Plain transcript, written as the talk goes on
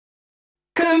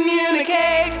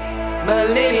Communicate,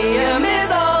 Millenium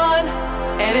is on,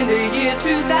 and in the year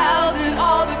 2000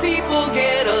 all the people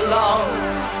get along.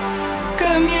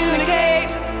 Communicate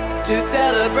to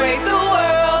celebrate the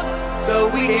world,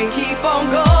 so we can keep on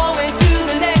going to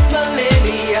the next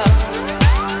millennium.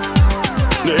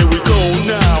 Now here we go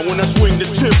now, when I swing the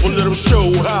tempo, let them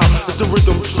show how. That's the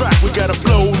rhythm track, we gotta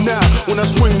blow now. When I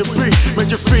swing the beat,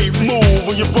 make your feet move,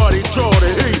 and your body draw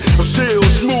the heat. I'm still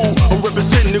smooth, I'm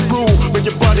representing the groove, make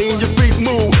your body and your feet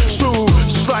move. Soothe,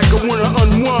 just like I wanna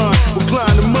unwind,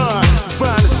 recline the mind,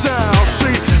 find the sound.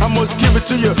 See, I must give it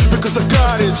to you, because I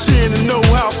got it. Seeing and know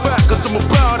how fast, cause I'm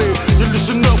about it. You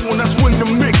listen up when I swing the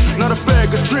mix, not a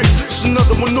bag of tricks. It's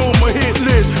another one on my hit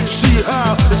list. See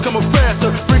how it's coming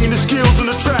faster, bringing the skills on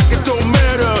the track, it don't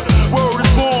matter. Word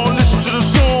is born, listen to the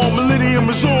song, Millenium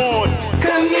is on.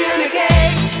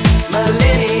 Communicate,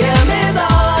 Millenium is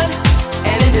on,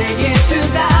 and in the year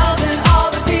 2000 all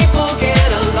the people get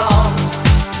along.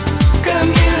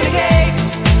 Communicate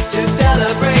to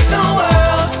celebrate the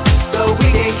world, so we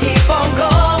can keep on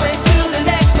going to the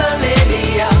next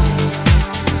millennium.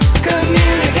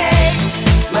 Communicate,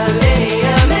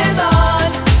 Millenium is on,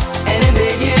 and in the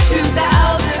year 2000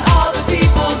 all the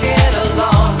people get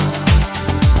along.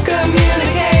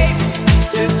 Communicate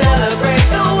to celebrate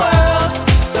the world,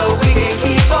 so we can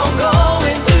keep on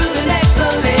going to the next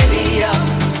millennium.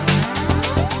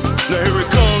 Now here it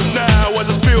comes now, as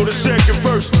I spill the second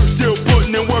verse. Still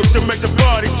putting in work to make the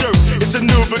body jerk. It's a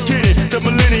new beginning, the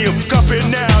millennium. Copy it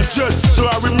now, just so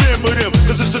I remember them,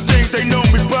 cause it's the things they know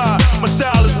me by. My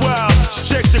style is